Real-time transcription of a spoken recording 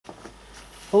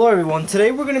Hello everyone,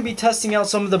 today we're going to be testing out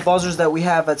some of the buzzers that we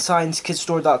have at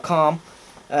sciencekidstore.com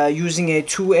using a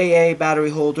 2AA battery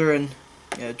holder and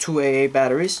 2AA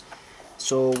batteries.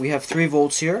 So we have 3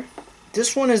 volts here.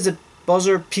 This one is the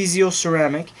buzzer piezo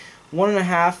ceramic,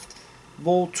 1.5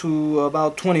 volt to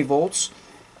about 20 volts.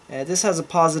 This has a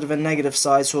positive and negative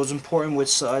side, so it's important which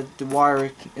side the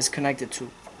wire is connected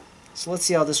to. So let's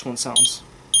see how this one sounds.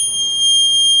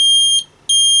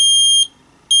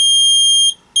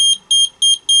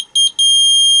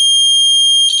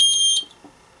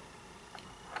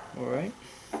 Alright,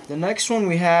 the next one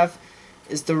we have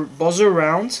is the buzzer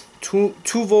round, 2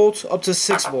 volts up to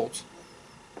 6 volts.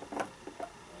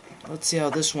 Let's see how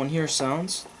this one here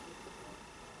sounds.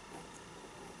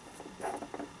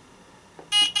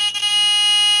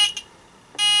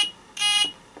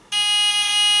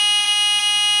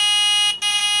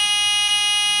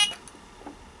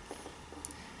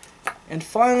 And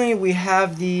finally we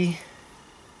have the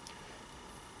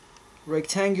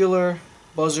rectangular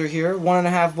buzzer here,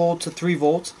 1.5 volt to 3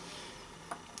 volt,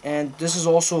 and this is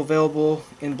also available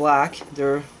in black.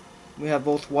 We have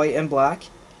both white and black.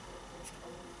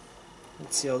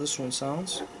 Let's see how this one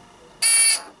sounds.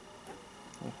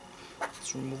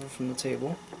 Let's remove it from the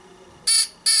table.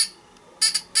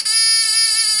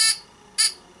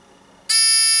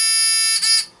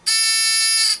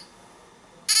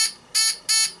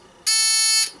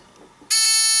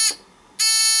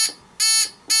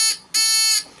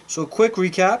 So quick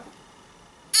recap.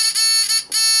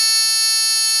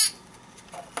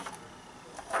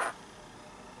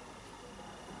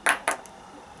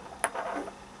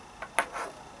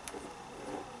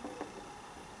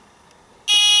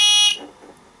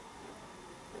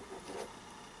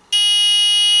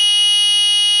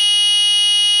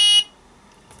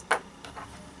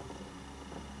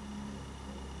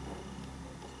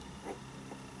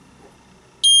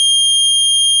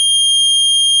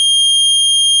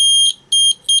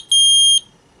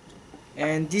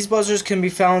 And these buzzers can be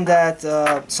found at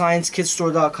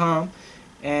sciencekidstore.com,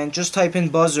 and just type in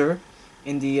buzzer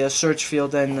in the search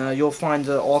field and you'll find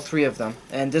all 3 of them.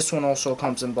 And this one also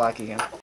comes in black again.